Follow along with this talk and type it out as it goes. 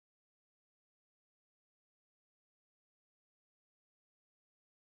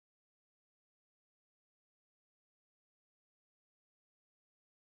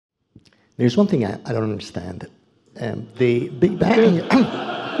There's one thing I don't understand. The Big Bang,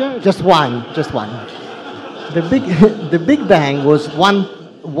 just one. The Big Bang was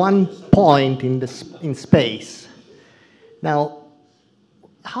one point in space. Now,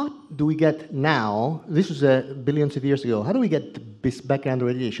 how do we get now? This was billions of years ago. How do we get this background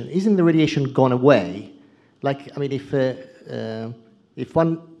radiation? Isn't the radiation gone away? Like, I mean, if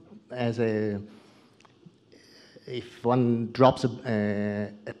one drops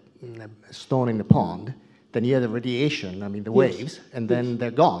a stone in the pond, then you have the radiation, I mean the waves, and then they're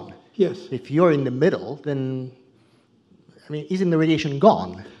gone. Yes. If you're in the middle, then, I mean, isn't the radiation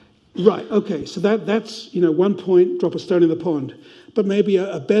gone? Right, okay, so that's, 1 point, drop a stone in the pond. But maybe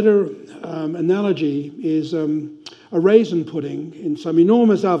a better analogy is a raisin pudding in some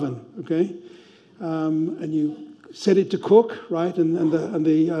enormous oven, okay? And you set it to cook, right? And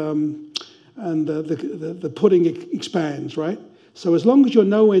the pudding expands, right? So as long as you're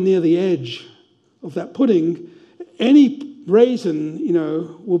nowhere near the edge of that pudding, any raisin,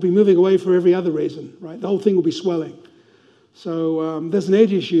 will be moving away from every other raisin, right? The whole thing will be swelling. So there's an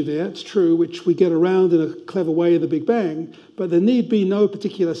edge issue there, it's true, which we get around in a clever way in the Big Bang, but there need be no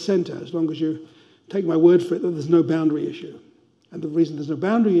particular center, as long as you take my word for it that there's no boundary issue. And the reason there's no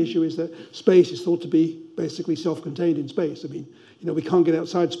boundary issue is that space is thought to be basically self-contained in space. I mean, we can't get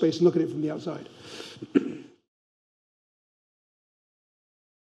outside space and look at it from the outside.